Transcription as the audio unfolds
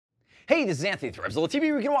Hey, this is Anthony with RevZilla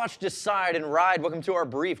TV. We can watch, decide, and ride. Welcome to our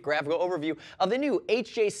brief graphical overview of the new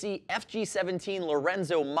HJC FG17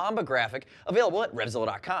 Lorenzo Mamba graphic available at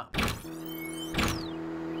RevZilla.com.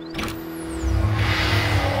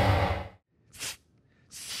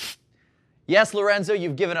 Yes, Lorenzo,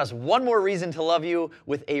 you've given us one more reason to love you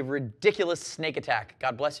with a ridiculous snake attack.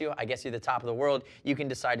 God bless you. I guess you're the top of the world. You can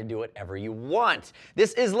decide to do whatever you want.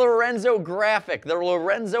 This is Lorenzo graphic, the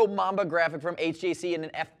Lorenzo Mamba graphic from HJC in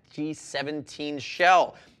an FG17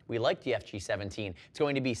 shell. We like the FG17. It's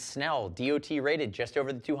going to be Snell, DOT rated, just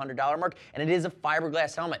over the $200 mark, and it is a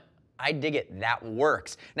fiberglass helmet. I dig it. That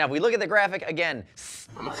works. Now, if we look at the graphic again,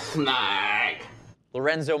 I'm a snake.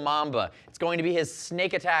 Lorenzo Mamba. It's going to be his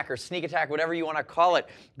snake attack or sneak attack, whatever you want to call it.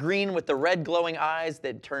 Green with the red glowing eyes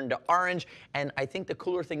that turn to orange. And I think the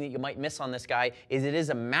cooler thing that you might miss on this guy is it is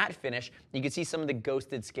a matte finish. You can see some of the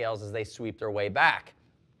ghosted scales as they sweep their way back.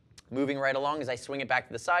 Moving right along, as I swing it back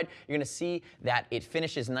to the side, you're going to see that it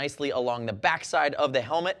finishes nicely along the backside of the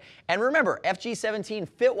helmet. And remember, FG17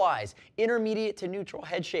 fit-wise, intermediate to neutral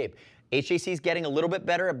head shape. HJC is getting a little bit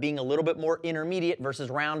better at being a little bit more intermediate versus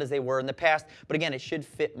round as they were in the past. But again, it should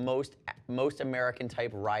fit most American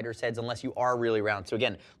type riders' heads unless you are really round. So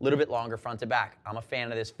again, a little bit longer front to back. I'm a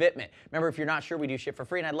fan of this fitment. Remember, if you're not sure, we do ship for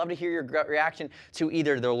free. And I'd love to hear your reaction to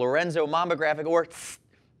either the Lorenzo Mamba graphic or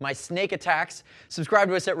my snake attacks. Subscribe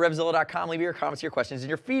to us at RevZilla.com. Leave your comments, your questions, and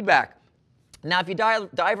your feedback. Now, if you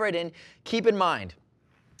dive right in, keep in mind,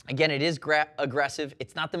 again, it is aggressive.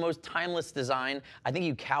 It's not the most timeless design. I think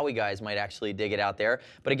you Cowie guys might actually dig it out there.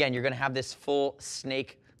 But again, you're going to have this full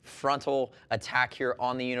snake frontal attack here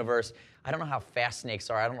on the universe. I don't know how fast snakes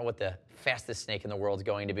are. I don't know what the fastest snake in the world is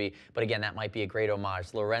going to be. But again, that might be a great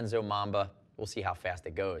homage. Lorenzo Mamba, we'll see how fast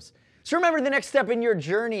it goes. So remember, the next step in your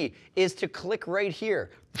journey is to click right here,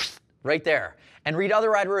 right there, and read other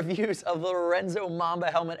rider reviews of the Lorenzo Mamba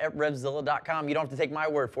helmet at RevZilla.com. You don't have to take my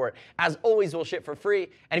word for it. As always, we'll ship for free.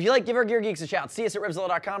 And if you like, give our Gear Geeks a shout. See us at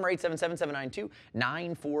RevZilla.com or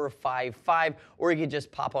 877-792-9455. Or you could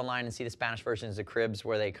just pop online and see the Spanish versions of Cribs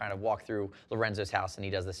where they kind of walk through Lorenzo's house and he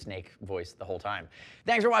does the snake voice the whole time.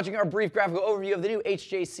 Thanks for watching our brief graphical overview of the new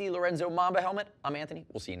HJC Lorenzo Mamba helmet. I'm Anthony.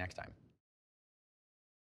 We'll see you next time.